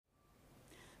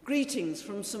Greetings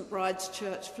from St Bride's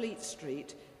Church, Fleet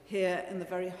Street, here in the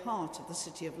very heart of the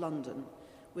City of London.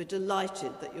 We're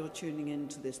delighted that you're tuning in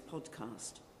to this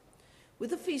podcast. With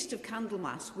the Feast of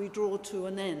Candlemas, we draw to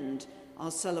an end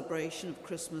our celebration of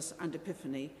Christmas and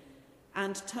Epiphany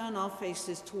and turn our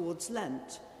faces towards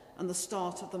Lent and the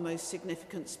start of the most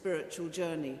significant spiritual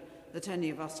journey that any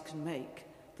of us can make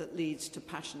that leads to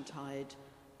Passiontide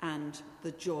and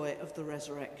the joy of the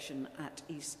resurrection at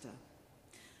Easter.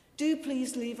 Do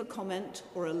please leave a comment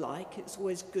or a like. It's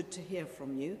always good to hear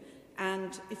from you.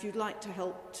 And if you'd like to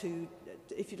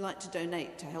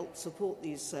donate to help support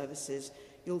these services,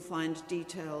 you'll find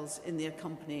details in the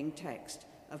accompanying text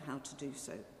of how to do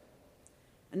so.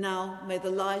 And now, may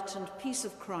the light and peace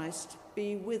of Christ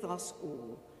be with us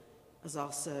all as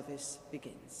our service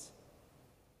begins.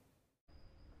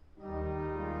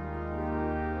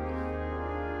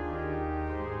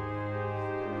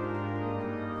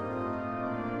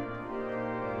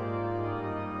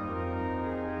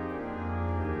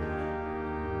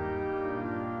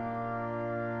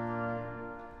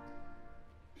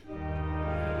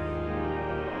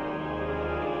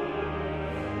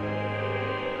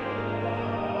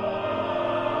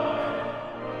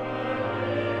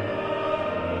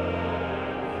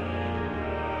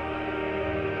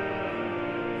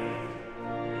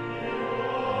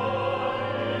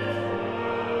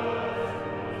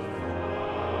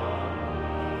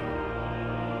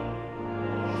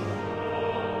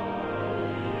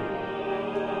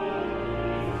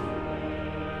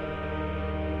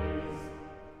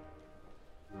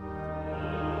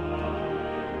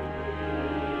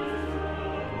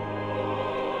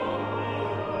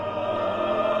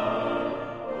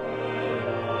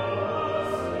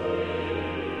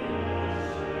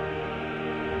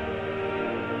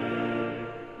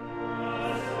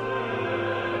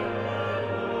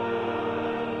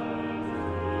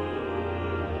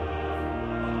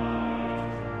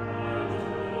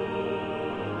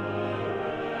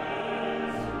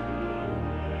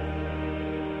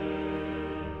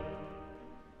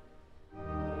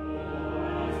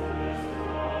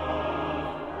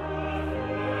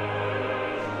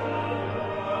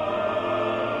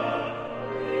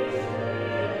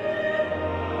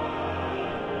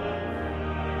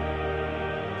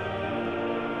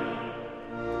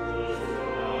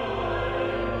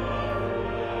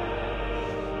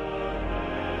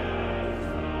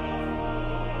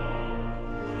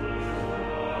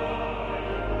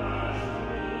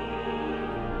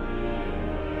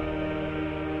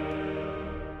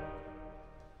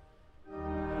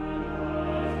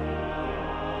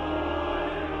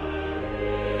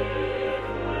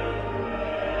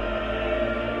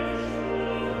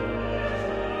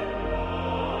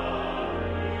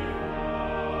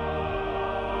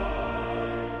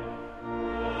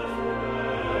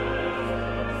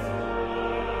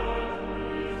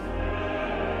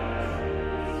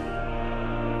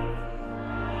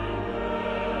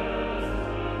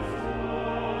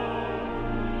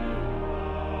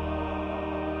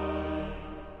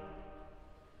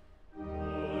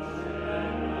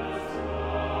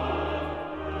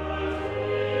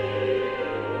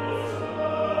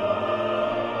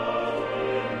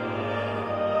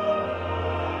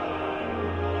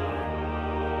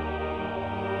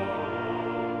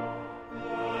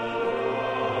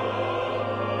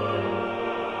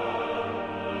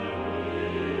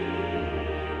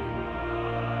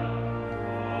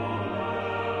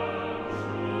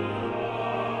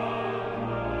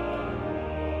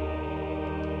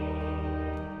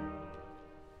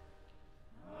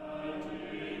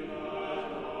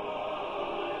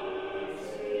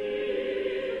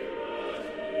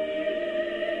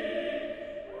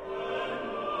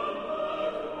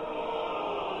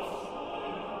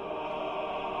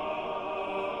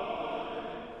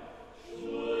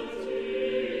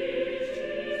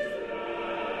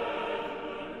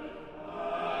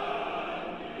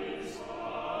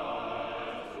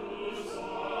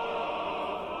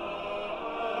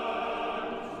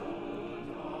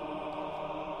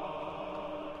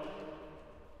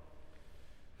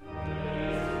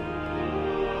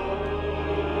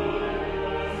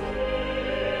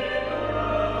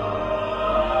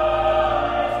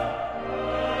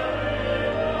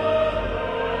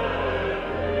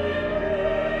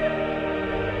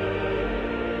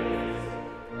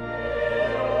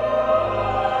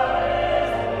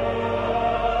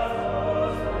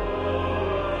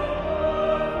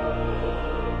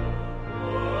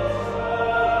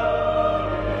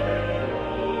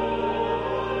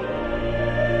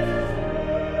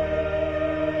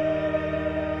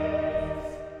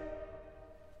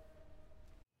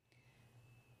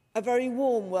 A very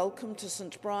warm welcome to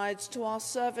St Bride's to our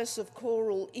service of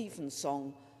choral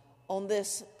evensong on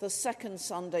this, the second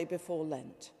Sunday before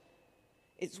Lent.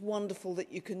 It's wonderful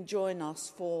that you can join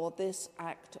us for this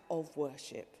act of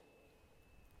worship.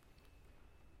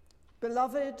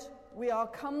 Beloved, we are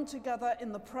come together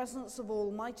in the presence of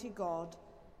Almighty God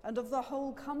and of the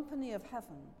whole company of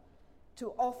heaven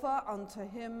to offer unto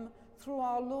him through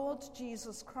our Lord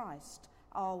Jesus Christ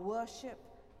our worship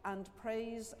and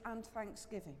praise and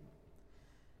thanksgiving,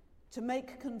 to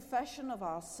make confession of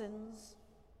our sins,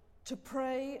 to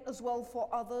pray as well for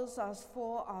others as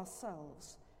for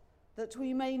ourselves, that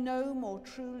we may know more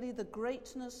truly the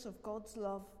greatness of God's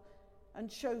love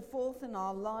and show forth in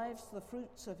our lives the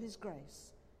fruits of his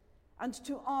grace, and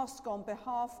to ask on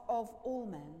behalf of all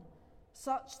men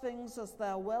such things as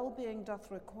their well-being doth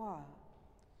require.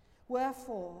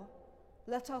 Wherefore,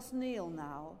 let us kneel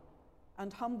now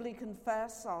and humbly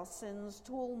confess our sins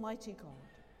to Almighty God.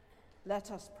 Let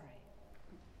us pray.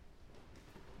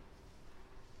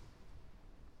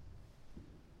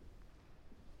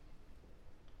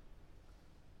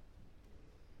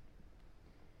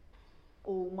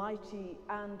 Almighty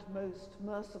and most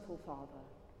merciful Father,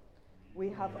 we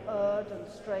have erred and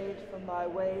strayed from thy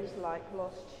ways like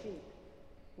lost sheep.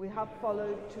 We have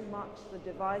followed too much the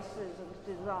devices and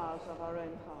desires of our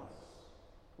own hearts.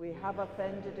 We have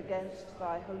offended against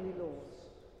thy holy laws.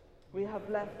 We have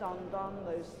left undone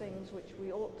those things which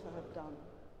we ought to have done,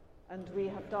 and we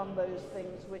have done those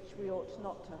things which we ought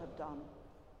not to have done,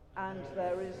 and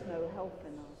there is no help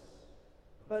in us.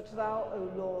 But thou,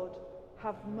 O Lord,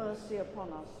 have mercy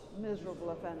upon us, miserable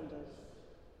offenders.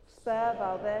 Spare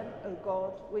thou them, O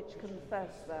God, which confess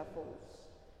their faults.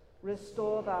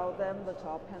 Restore thou them that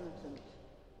are penitent,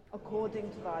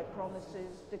 according to thy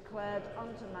promises declared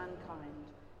unto mankind,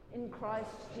 in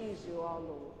Christ Jesus our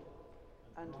Lord.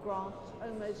 And grant,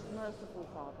 O most merciful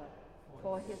Father,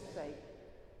 for his sake,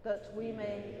 that we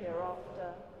may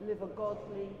hereafter live a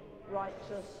godly,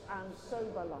 righteous, and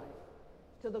sober life,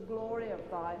 to the glory of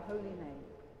thy holy name.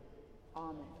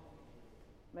 Amen.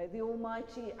 May the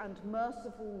Almighty and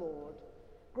merciful Lord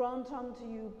grant unto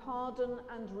you pardon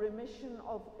and remission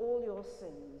of all your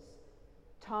sins,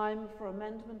 time for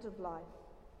amendment of life,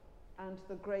 and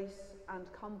the grace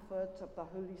and comfort of the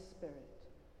Holy Spirit.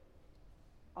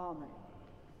 Amen.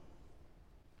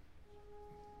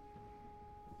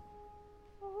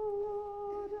 O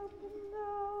Lord, open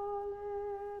our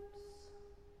lips.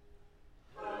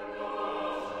 And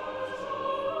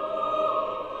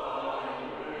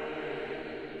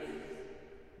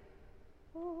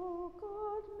O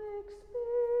God, make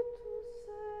speed to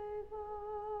save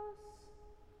us.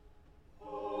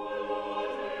 O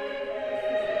Lord, make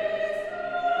haste to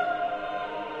help us.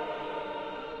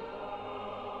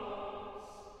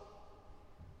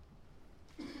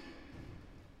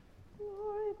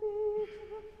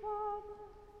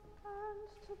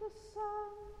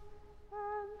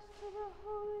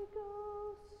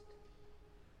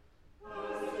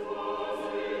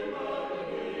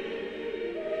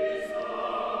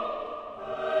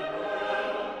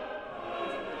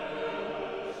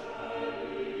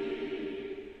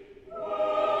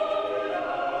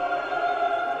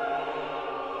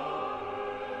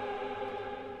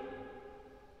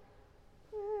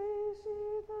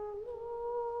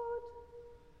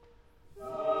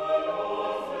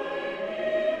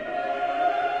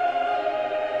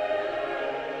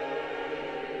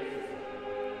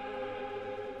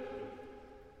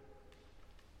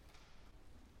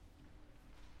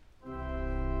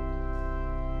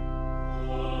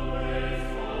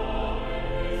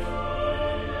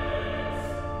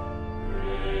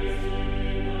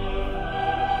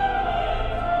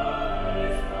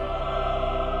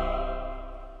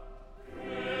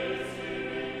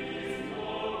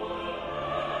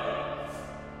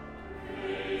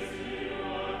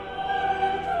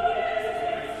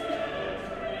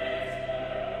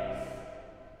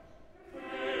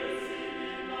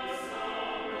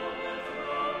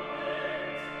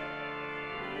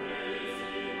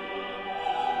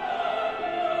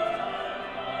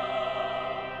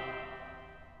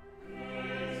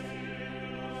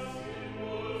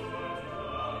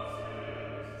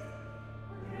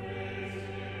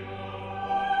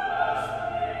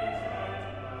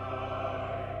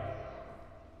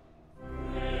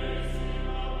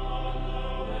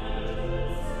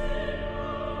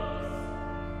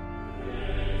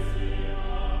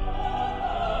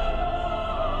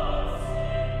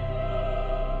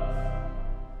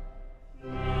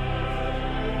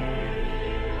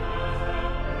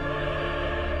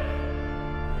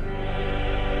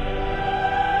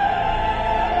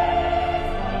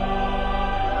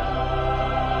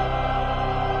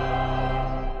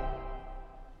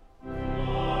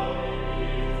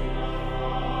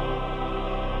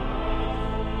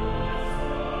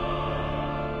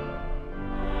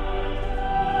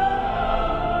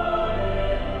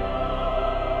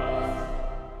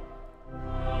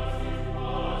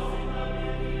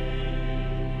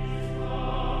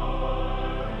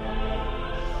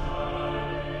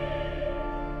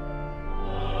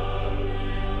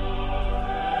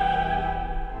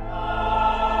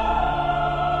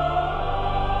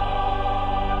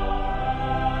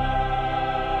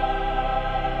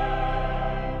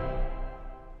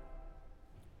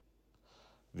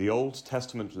 The Old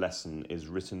Testament lesson is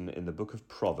written in the book of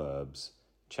Proverbs,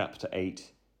 chapter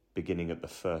 8, beginning at the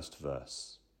first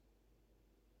verse.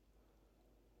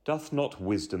 Doth not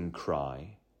wisdom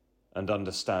cry, and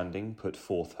understanding put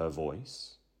forth her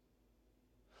voice?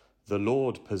 The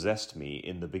Lord possessed me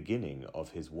in the beginning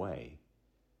of his way,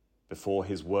 before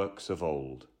his works of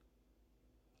old.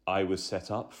 I was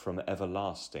set up from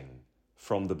everlasting,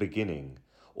 from the beginning,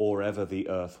 or ever the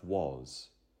earth was.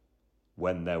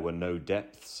 When there were no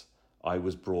depths, I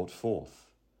was brought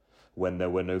forth, when there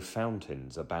were no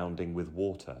fountains abounding with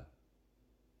water.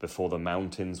 Before the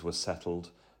mountains were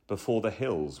settled, before the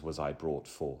hills was I brought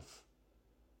forth.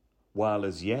 While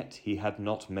as yet he had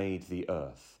not made the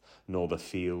earth, nor the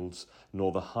fields,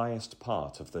 nor the highest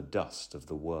part of the dust of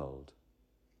the world.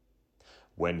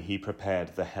 When he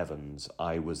prepared the heavens,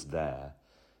 I was there.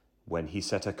 When he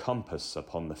set a compass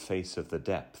upon the face of the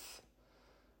depth.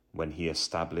 When he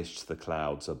established the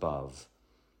clouds above.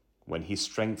 When he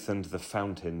strengthened the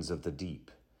fountains of the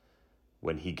deep.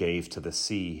 When he gave to the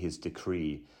sea his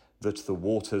decree, that the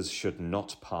waters should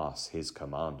not pass his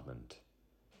commandment.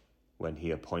 When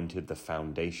he appointed the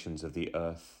foundations of the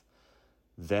earth,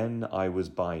 then I was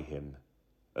by him,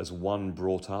 as one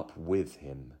brought up with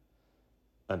him.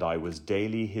 And I was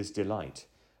daily his delight,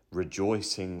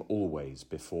 rejoicing always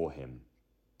before him,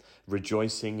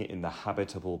 rejoicing in the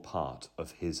habitable part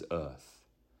of his earth.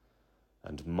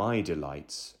 And my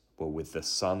delights were with the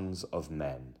sons of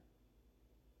men.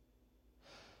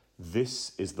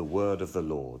 This is the word of the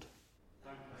Lord.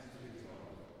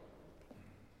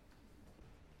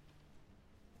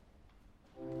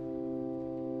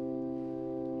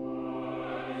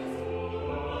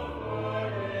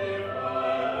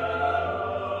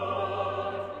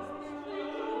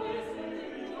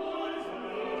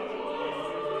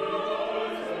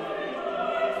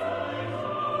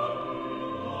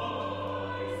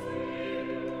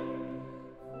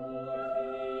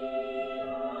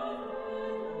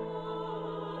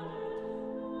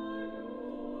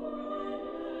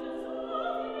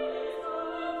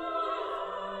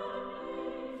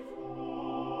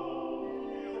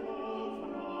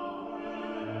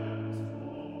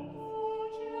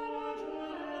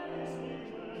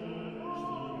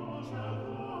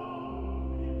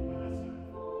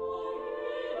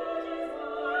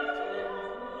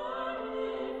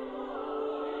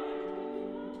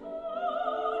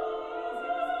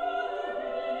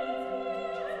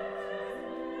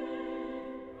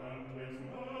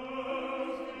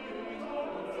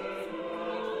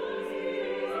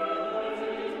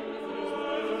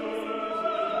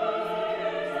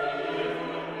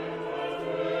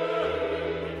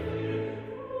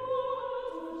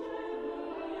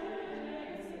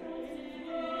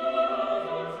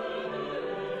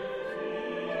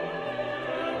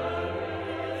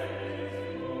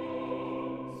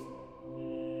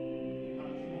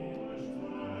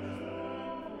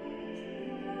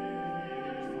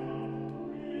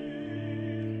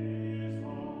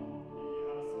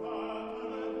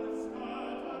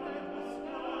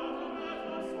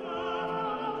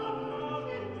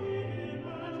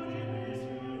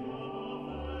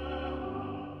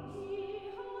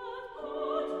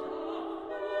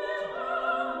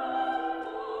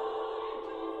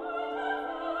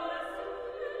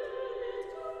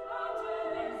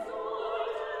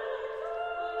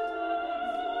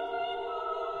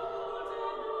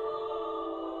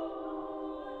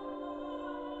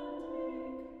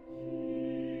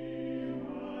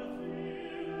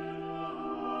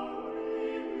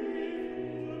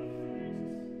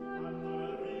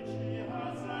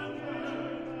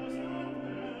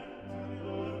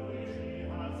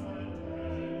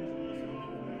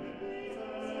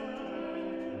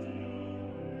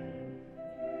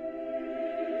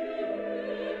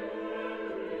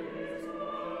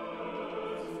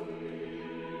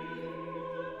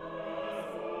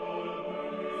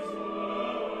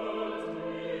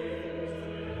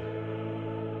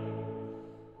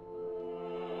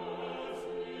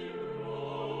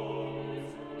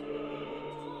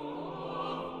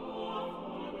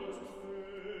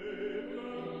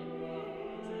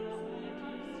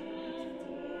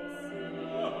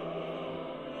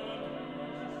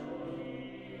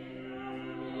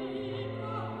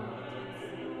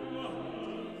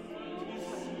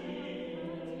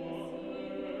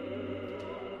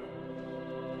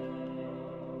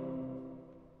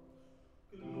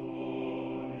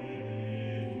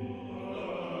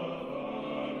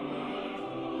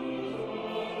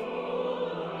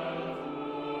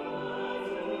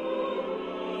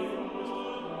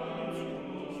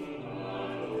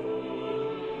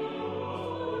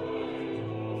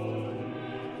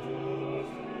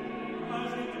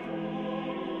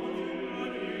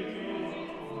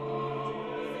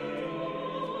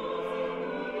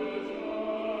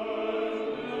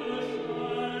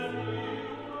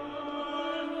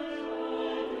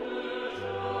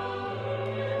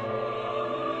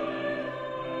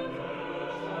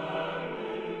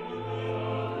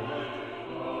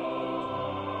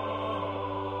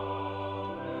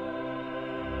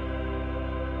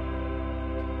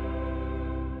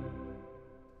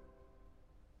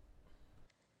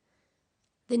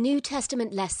 The New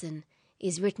Testament lesson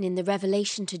is written in the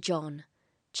Revelation to John,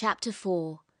 chapter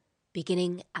 4,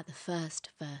 beginning at the first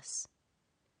verse.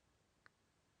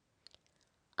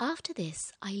 After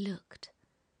this I looked,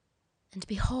 and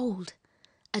behold,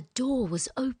 a door was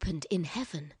opened in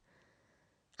heaven,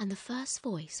 and the first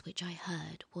voice which I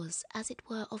heard was as it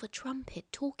were of a trumpet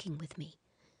talking with me,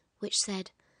 which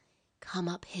said, "Come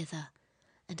up hither,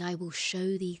 and I will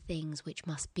show thee things which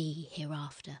must be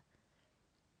hereafter."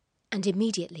 And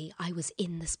immediately I was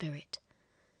in the Spirit,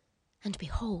 and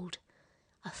behold,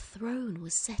 a throne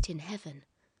was set in heaven,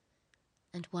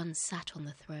 and one sat on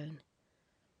the throne.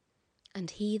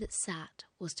 And he that sat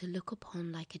was to look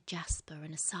upon like a jasper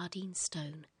and a sardine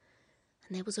stone,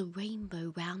 and there was a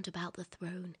rainbow round about the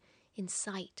throne, in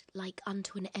sight like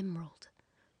unto an emerald.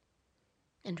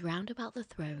 And round about the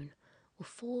throne were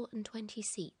 24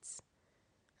 seats,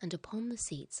 and upon the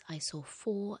seats I saw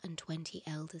 24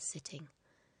 elders sitting,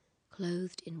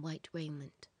 clothed in white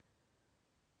raiment.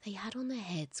 They had on their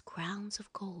heads crowns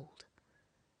of gold,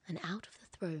 and out of the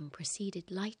throne proceeded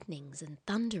lightnings and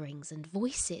thunderings and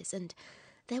voices, and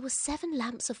there were 7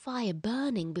 lamps of fire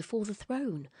burning before the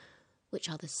throne, which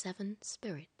are the 7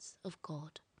 spirits of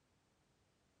God.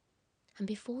 And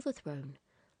before the throne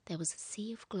there was a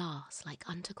sea of glass like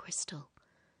unto crystal,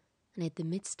 and in the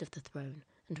midst of the throne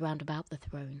and round about the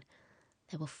throne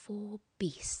there were 4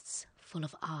 beasts full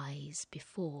of eyes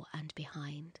before and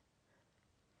behind.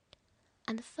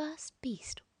 And the first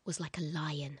beast was like a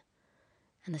lion,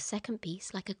 and the second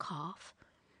beast like a calf,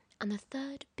 and the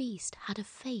third beast had a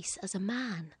face as a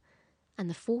man, and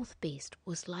the fourth beast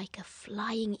was like a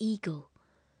flying eagle.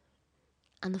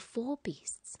 And the 4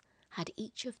 beasts had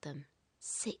each of them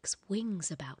 6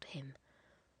 wings about him,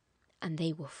 and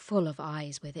they were full of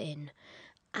eyes within,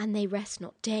 and they rest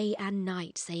not day and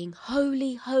night, saying,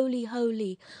 Holy, holy,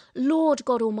 holy, Lord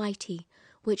God Almighty,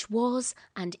 which was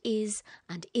and is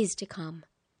to come.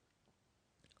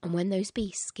 And when those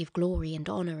beasts give glory and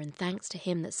honour and thanks to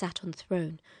him that sat on the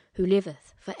throne, who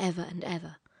liveth for ever and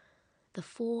ever, the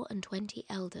 24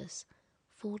 elders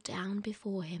fall down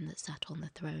before him that sat on the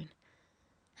throne,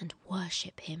 and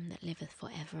worship him that liveth for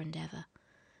ever and ever,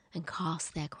 and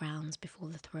cast their crowns before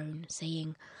the throne,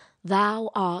 saying, Thou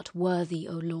art worthy,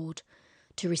 O Lord,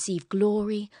 to receive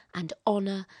glory and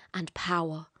honour and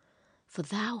power, for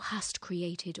thou hast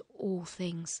created all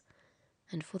things,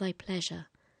 and for thy pleasure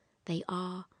they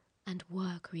are and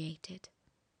were created.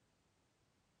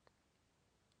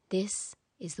 This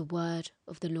is the word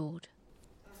of the Lord.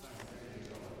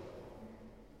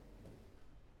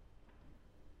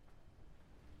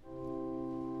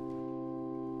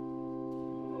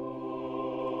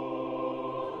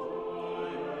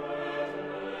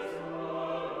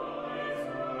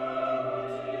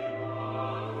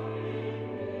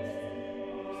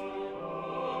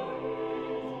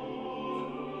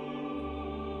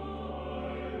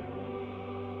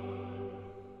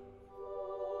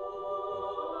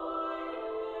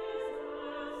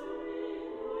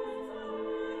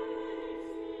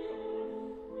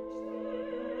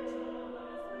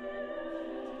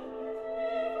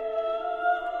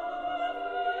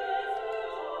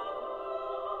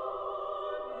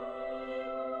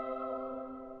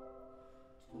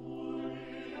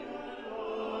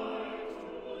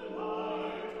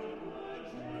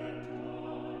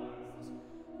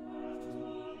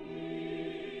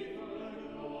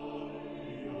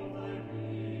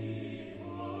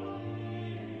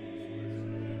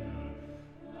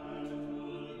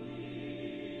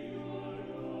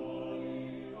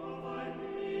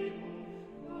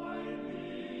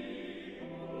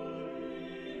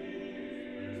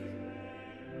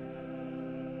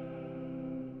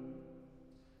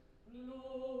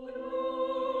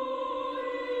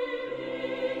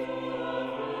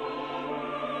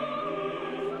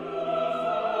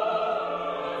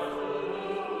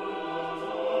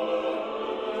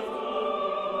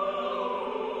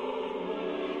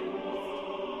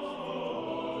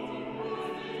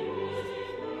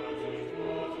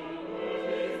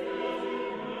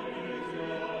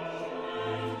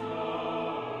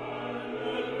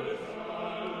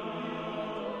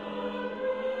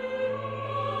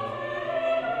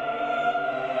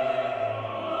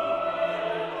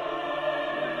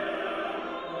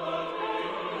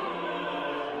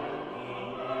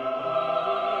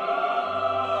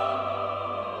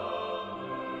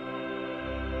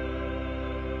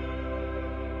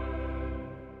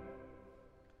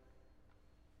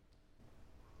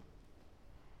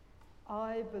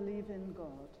 I believe in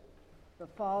God, the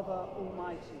Father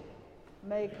Almighty,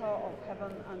 maker of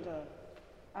heaven and earth,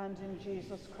 and in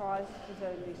Jesus Christ, his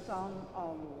only Son,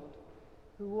 our Lord,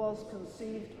 who was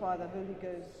conceived by the Holy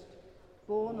Ghost,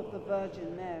 born of the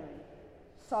Virgin Mary,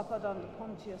 suffered under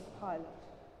Pontius Pilate,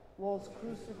 was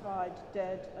crucified,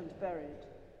 dead, and buried.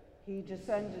 He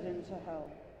descended into hell.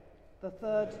 The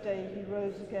third day he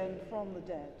rose again from the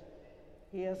dead.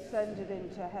 He ascended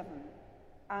into heaven,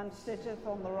 and sitteth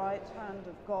on the right hand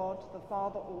of God the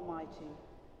Father Almighty.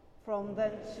 From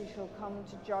thence he shall come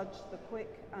to judge the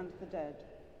quick and the dead.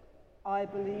 I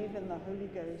believe in the Holy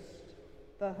Ghost,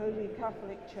 the Holy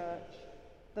Catholic Church,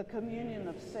 the communion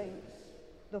of saints,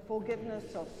 the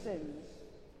forgiveness of sins,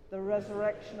 the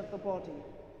resurrection of the body,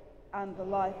 and the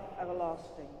life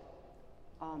everlasting.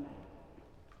 Amen.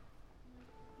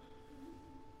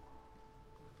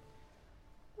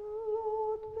 The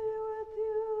Lord be with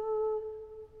you.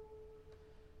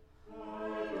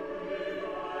 And with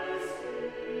thy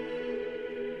spirit.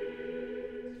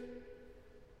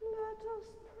 Let us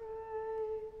pray.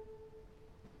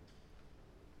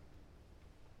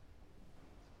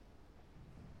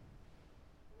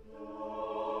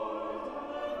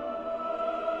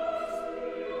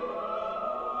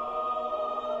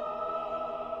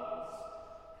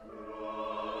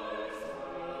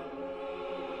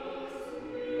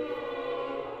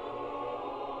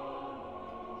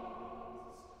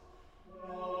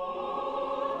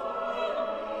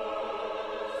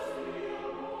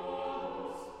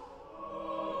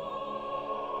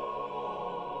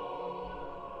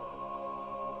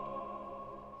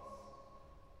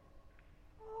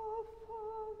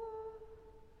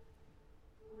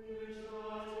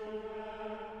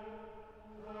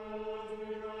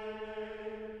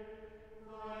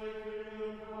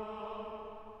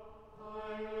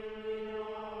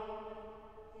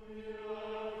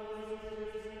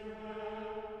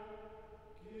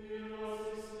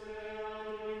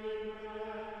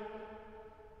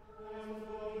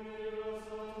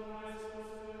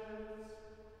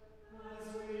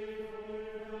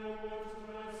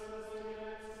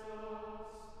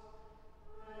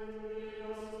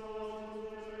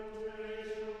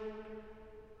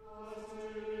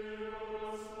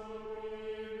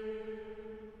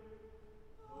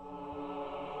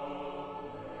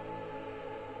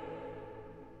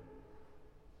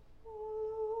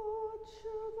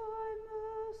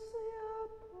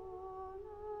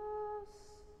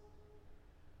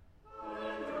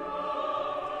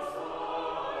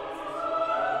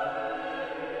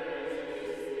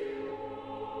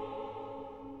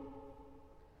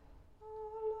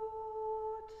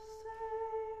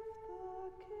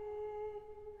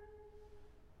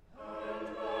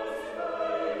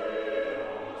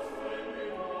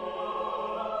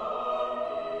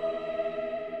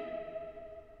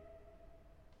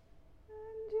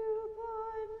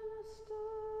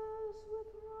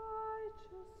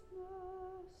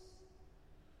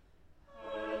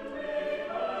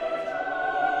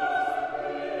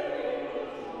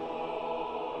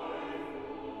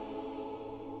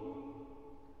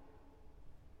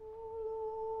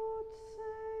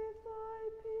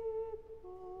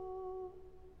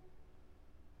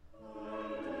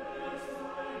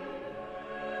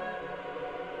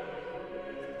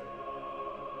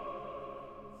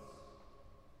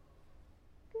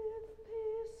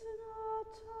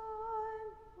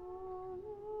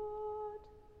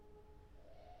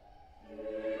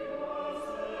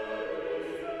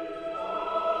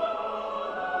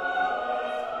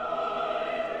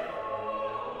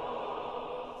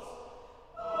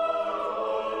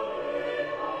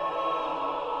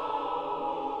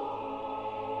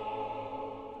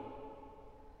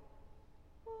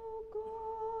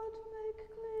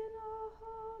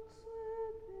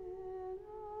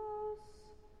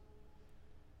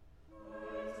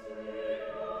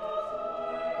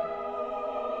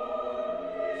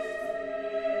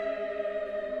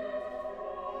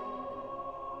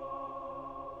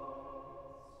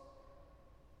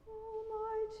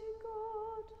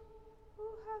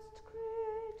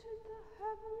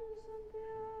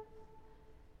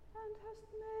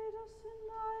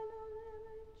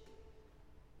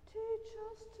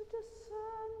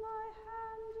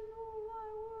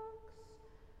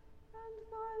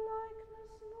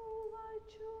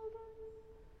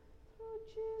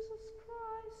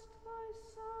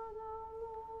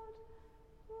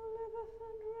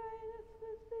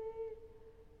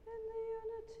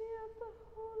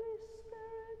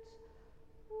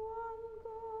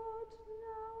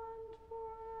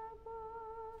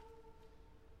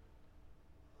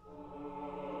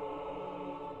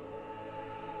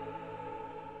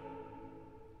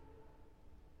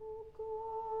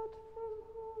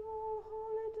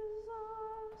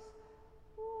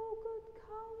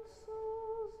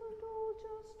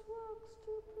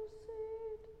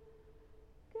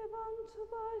 Give unto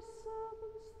thy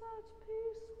servants that peace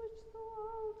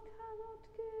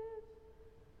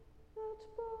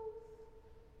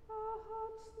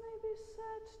be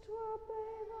set to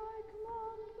obey thy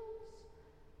commandments,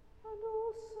 and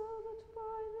also that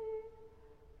by thee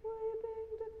we,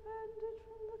 being defended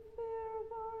from the fear of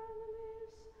our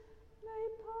enemies, may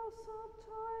pass our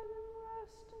time in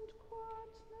rest and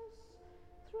quietness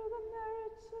through the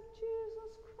merits of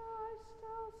Jesus Christ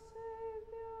our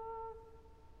Saviour.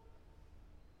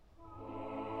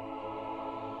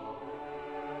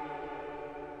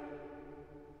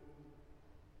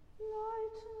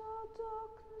 Lighten our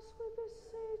darkness, we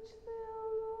beseech thee, O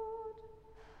Lord,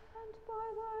 and by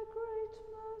thy great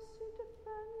mercy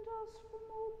defend us from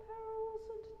all perils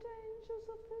and dangers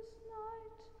of this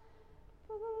night,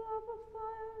 for the love of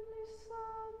thy only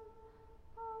Son,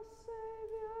 our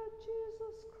Saviour,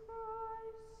 Jesus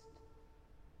Christ.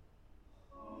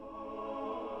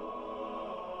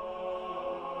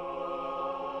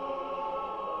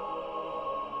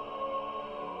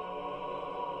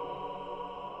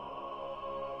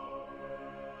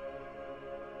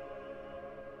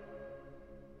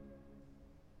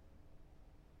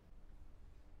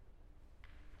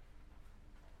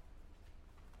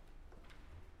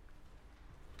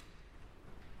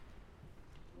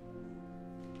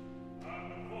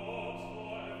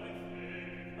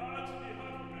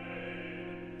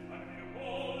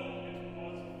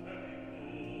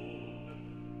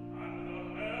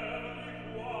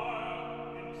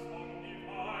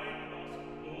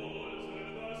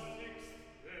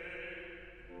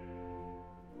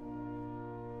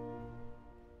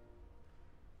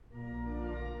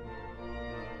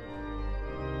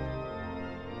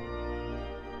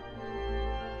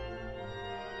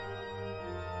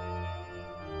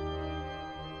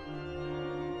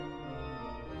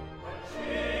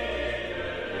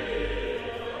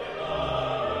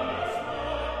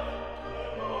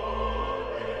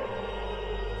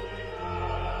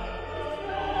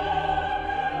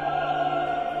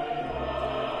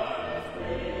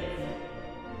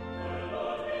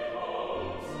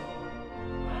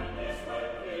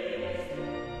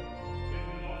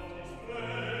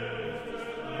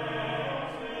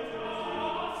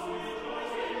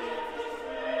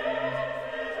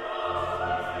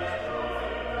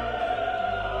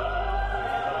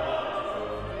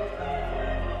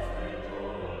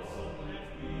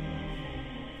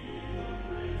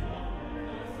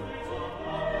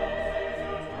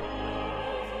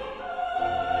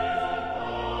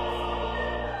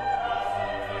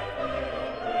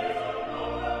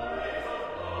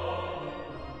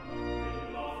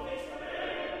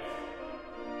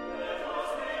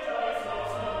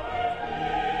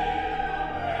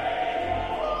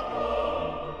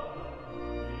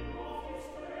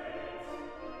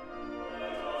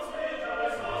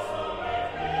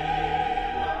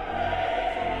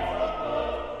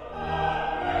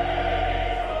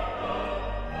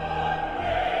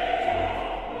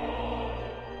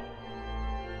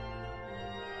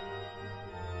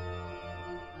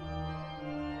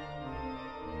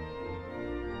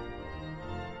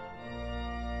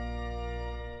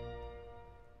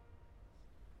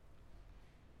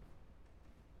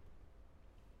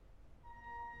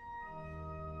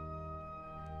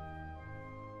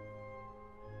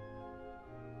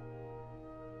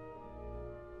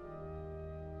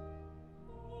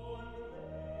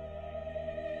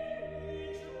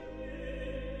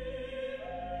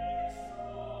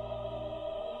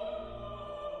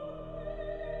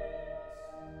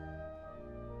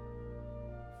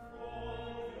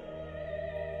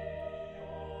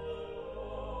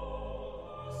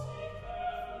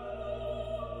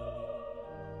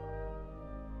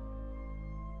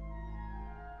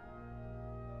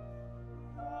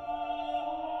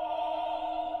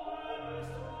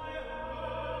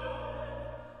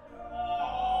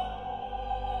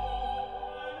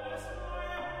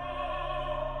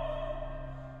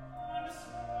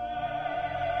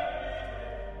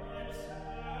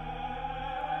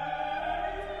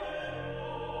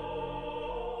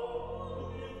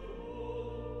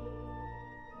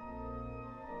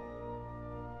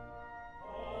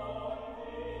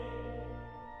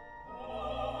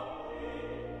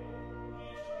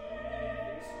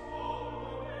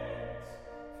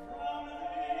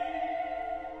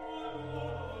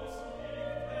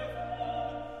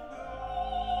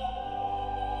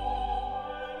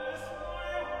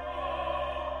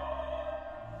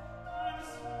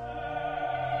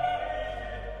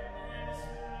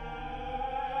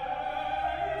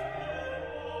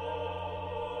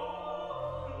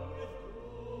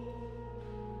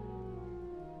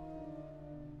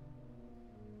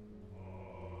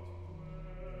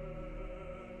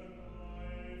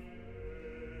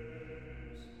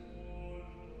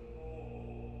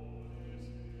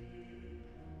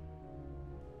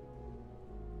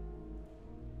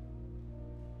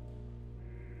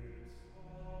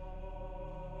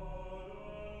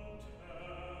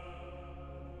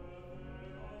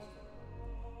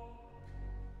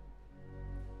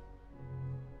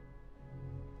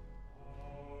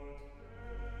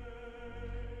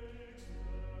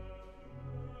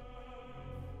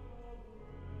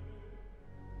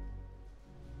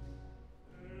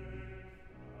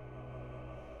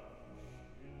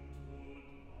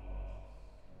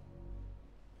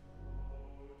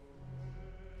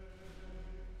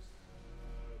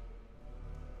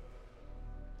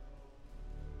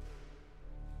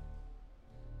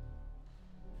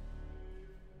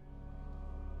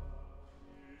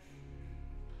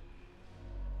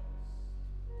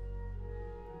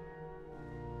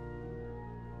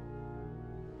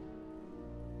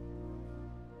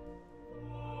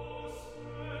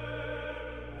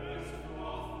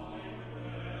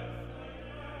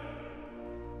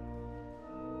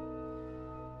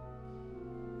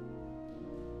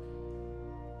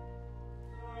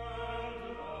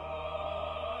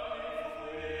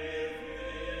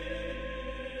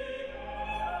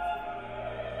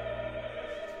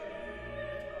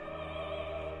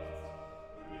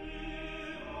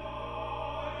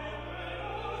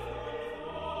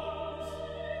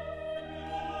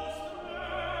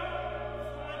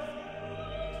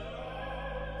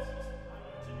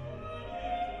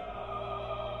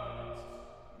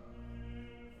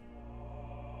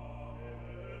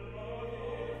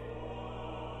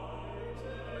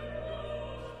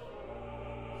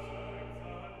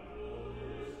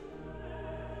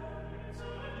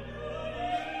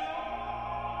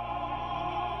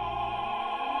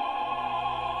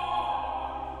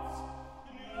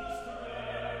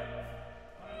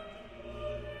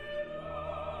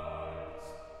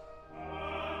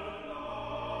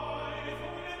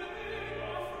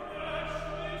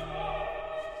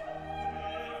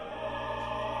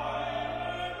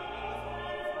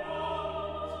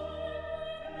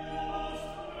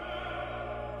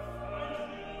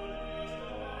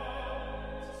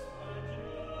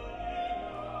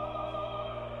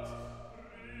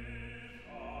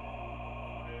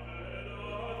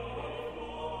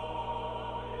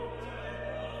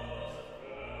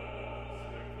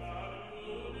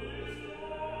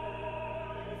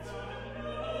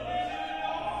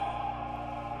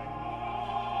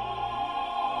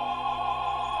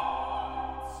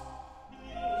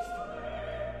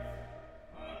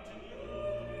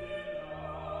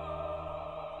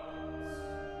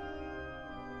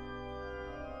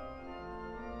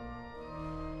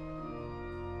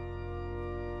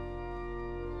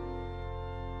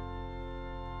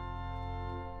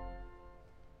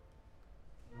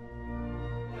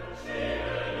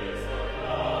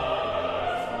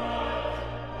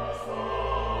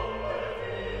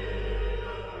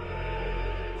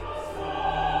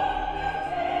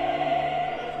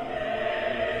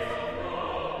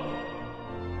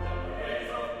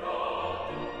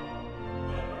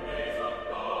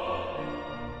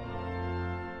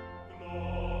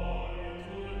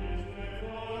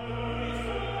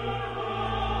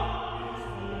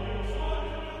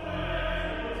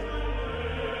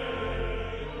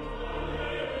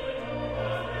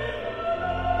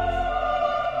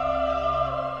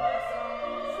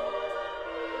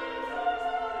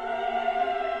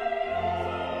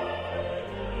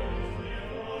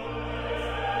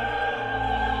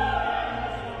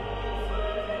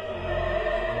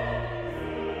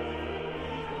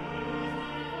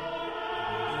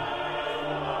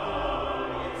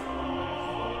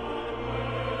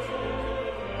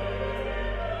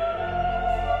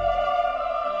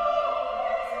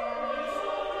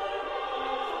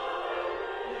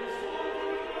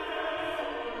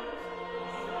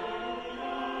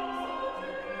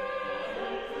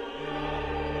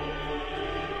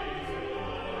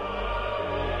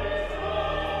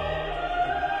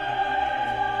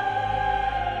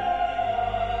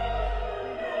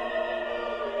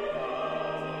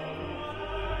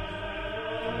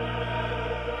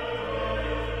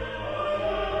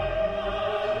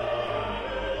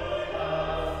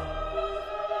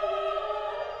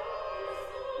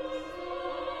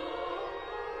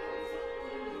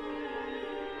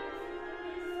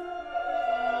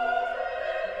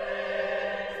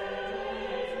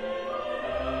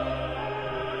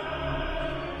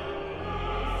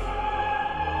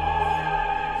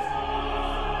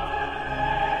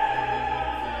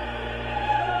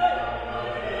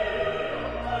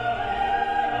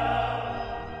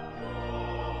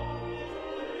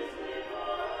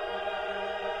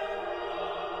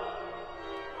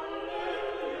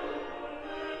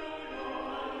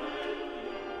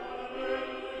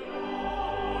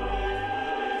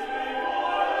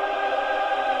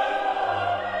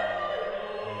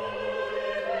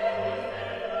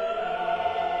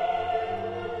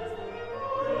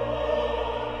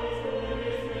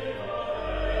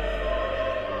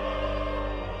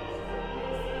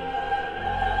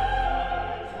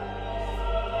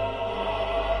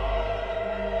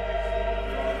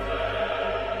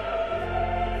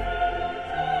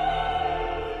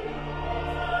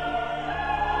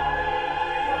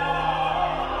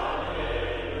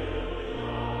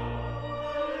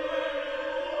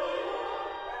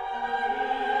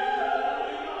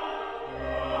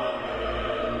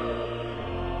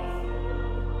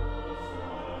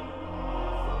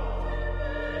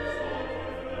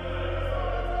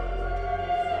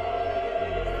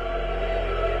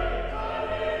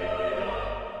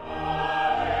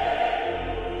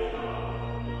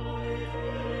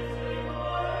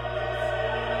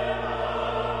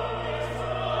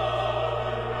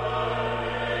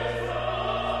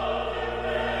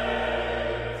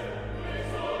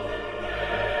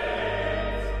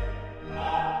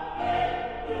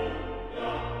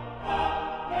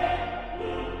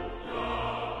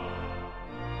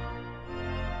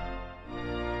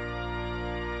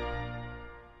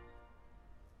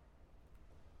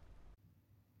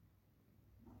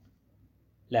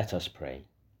 Let us pray.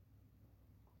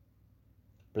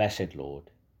 Blessed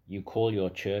Lord, you call your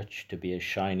church to be a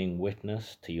shining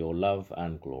witness to your love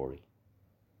and glory.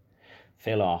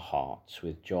 Fill our hearts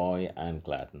with joy and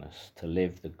gladness to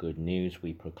live the good news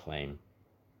we proclaim.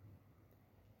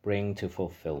 Bring to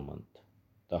fulfillment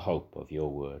the hope of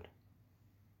your word.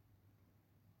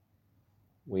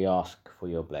 We ask for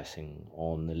your blessing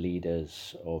on the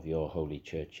leaders of your holy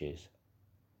churches.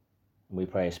 And we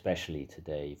pray especially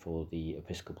today for the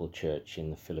Episcopal Church in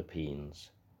the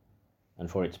Philippines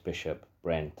and for its Bishop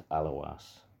Brent Alawas.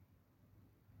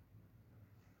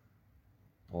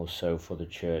 Also for the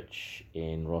church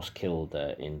in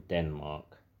Roskilde in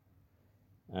Denmark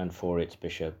and for its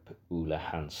Bishop Ole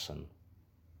Hansen.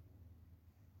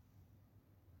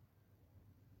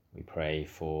 We pray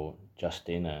for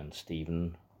Justin and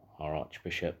Stephen, our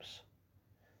archbishops,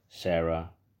 Sarah,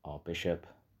 our bishop,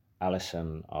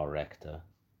 Alison, our rector,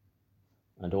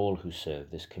 and all who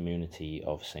serve this community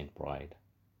of St. Bride.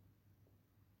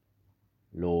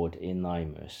 Lord, in thy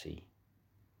mercy,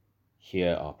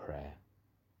 hear our prayer.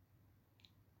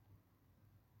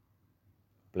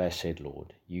 Blessed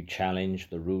Lord, you challenge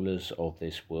the rulers of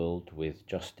this world with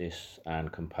justice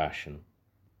and compassion.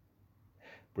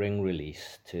 Bring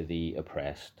release to the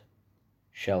oppressed,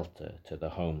 shelter to the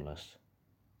homeless,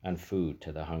 and food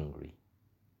to the hungry.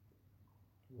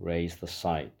 Raise the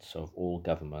sights of all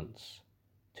governments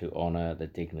to honor the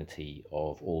dignity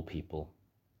of all people.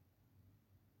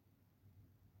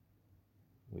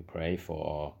 We pray for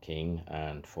our King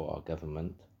and for our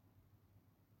government.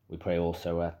 We pray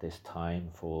also at this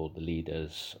time for the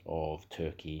leaders of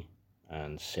Turkey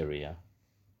and Syria.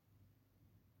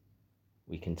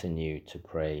 We continue to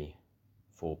pray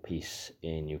for peace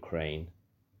in Ukraine,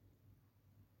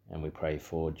 and we pray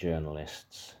for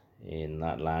journalists in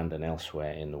that land and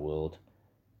elsewhere in the world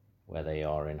where they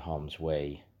are in harm's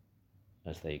way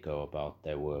as they go about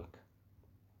their work.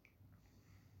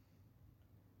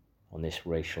 On this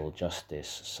Racial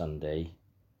Justice Sunday,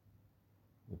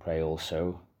 we pray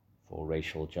also for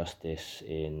racial justice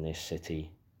in this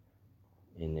city,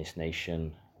 in this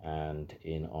nation, and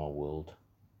in our world.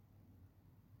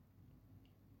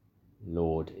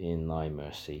 Lord, in thy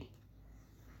mercy,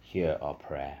 hear our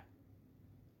prayer.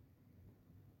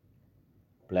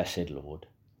 Blessed Lord,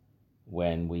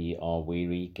 when we are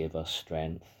weary, give us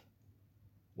strength.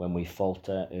 When we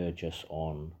falter, urge us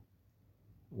on.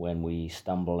 When we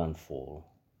stumble and fall,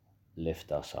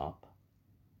 lift us up.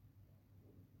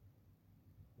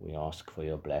 We ask for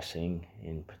your blessing,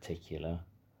 in particular,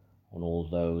 on all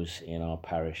those in our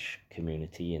parish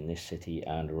community in this city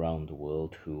and around the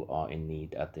world who are in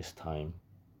need at this time.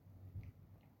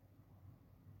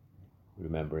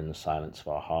 Remember in the silence of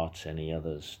our hearts any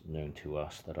others known to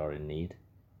us that are in need.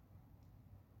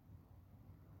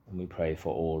 And we pray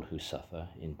for all who suffer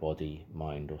in body,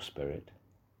 mind, or spirit.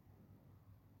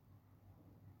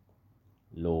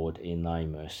 Lord, in thy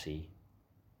mercy,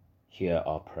 hear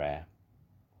our prayer.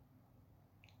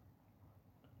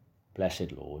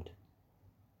 Blessed Lord,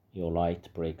 your light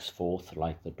breaks forth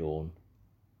like the dawn.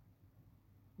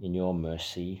 In your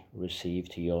mercy, receive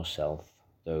to yourself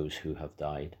those who have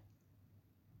died.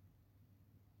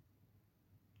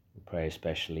 We pray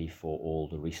especially for all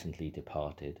the recently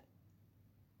departed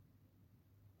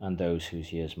and those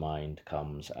whose year's mind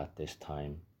comes at this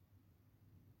time.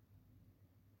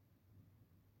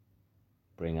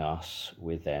 Bring us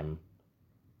with them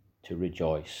to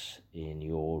rejoice in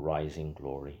your rising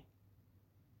glory.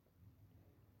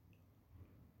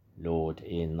 Lord,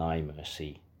 in thy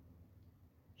mercy,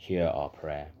 hear our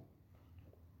prayer.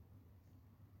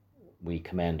 We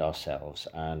commend ourselves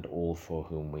and all for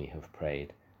whom we have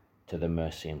prayed to the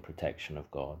mercy and protection of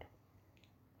God.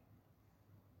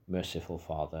 Merciful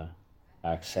Father,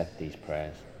 accept these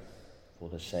prayers for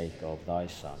the sake of thy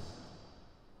Son,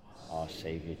 our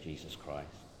Saviour Jesus Christ.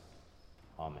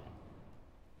 Amen.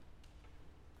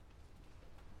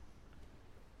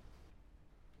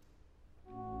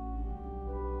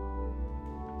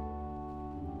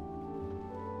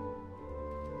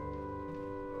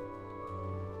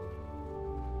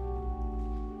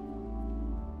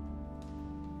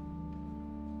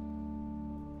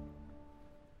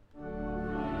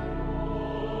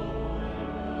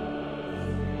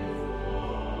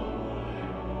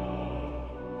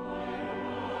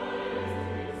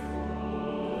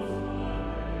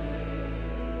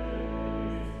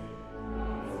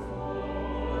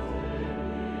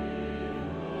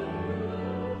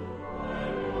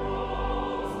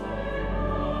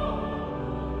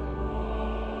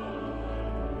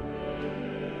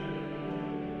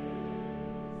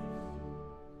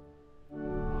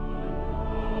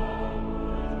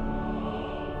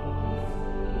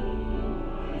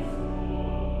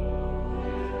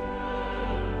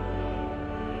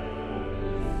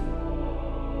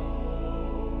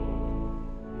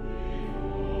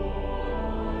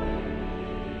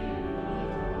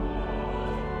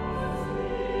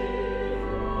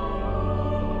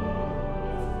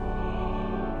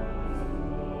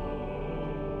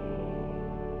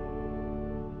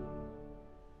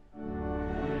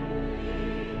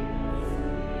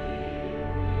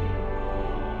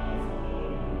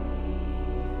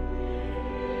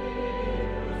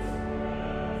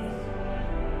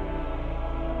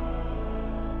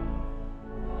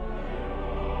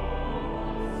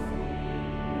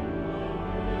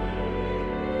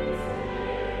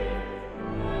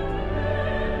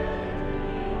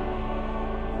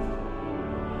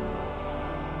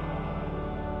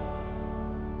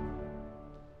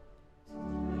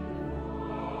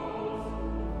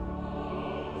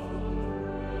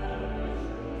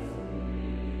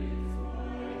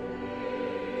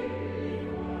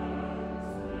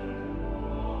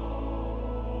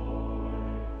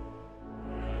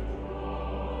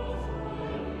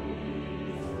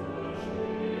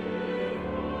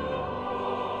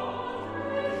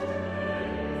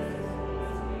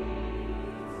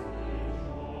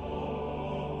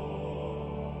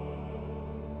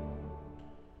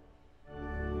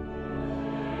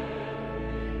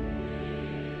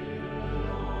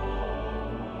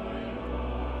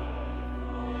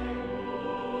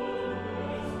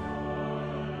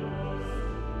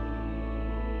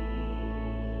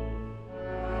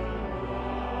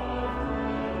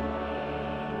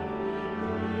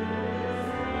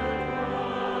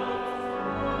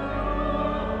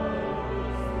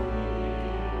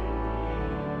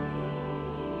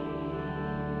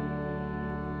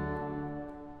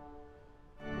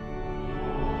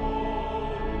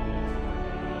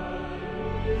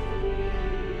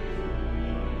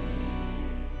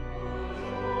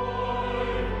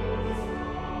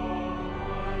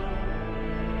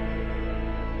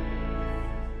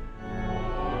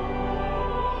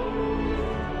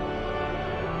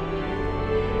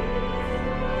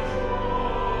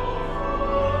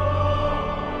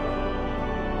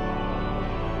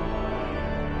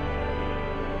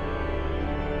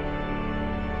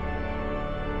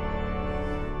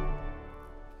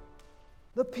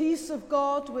 peace of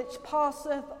God, which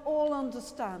passeth all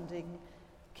understanding,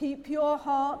 keep your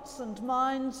hearts and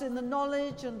minds in the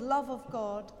knowledge and love of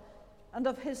God and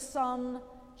of his Son,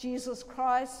 Jesus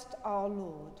Christ our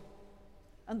Lord.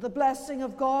 And the blessing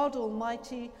of God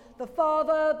Almighty, the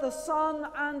Father, the Son,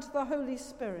 and the Holy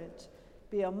Spirit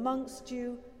be amongst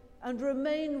you and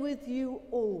remain with you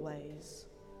always.